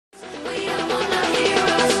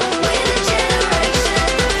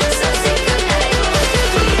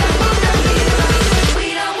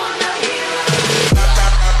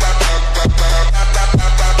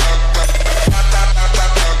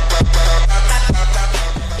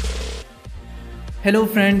Hello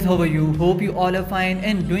friends, how are you? Hope you all are fine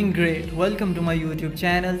and doing great. Welcome to my YouTube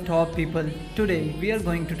channel Top People. Today we are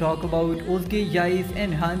going to talk about Özge, Yağiz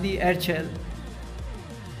and Hande Erçel.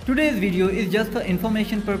 Today's video is just for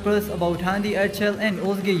information purpose about Hande Erçel and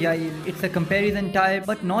Özge Yağiz. It's a comparison type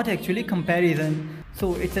but not actually comparison.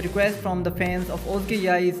 So it's a request from the fans of Özge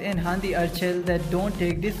Yağiz and Hande Erçel that don't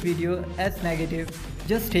take this video as negative.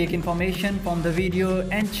 Just take information from the video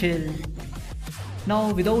and chill.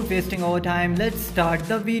 Now without wasting our time, let's start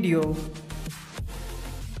the video.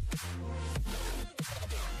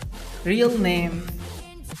 Real names,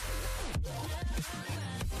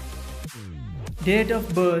 date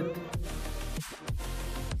of birth,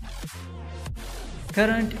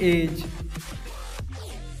 current age,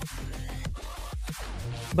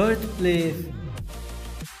 birthplace,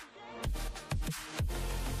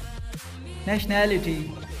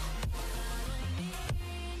 nationality,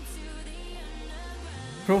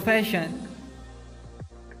 profession,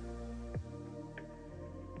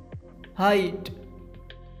 height,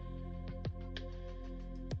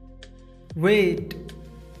 weight,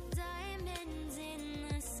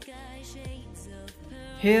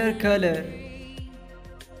 hair color,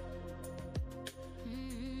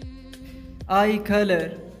 eye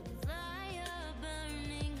color,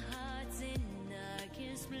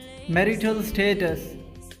 marital status,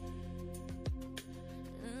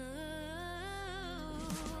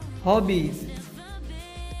 hobbies,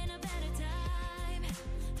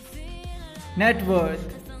 net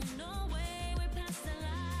worth.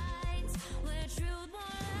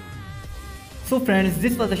 So friends,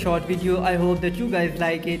 this was a short video. I hope that you guys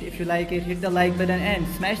like it. If you like it, hit the like button and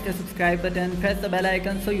smash the subscribe button. Press the bell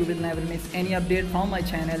icon so you will never miss any update from my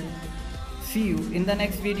channel. See you in the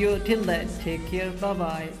next video. Till then, take care. Bye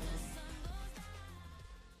bye.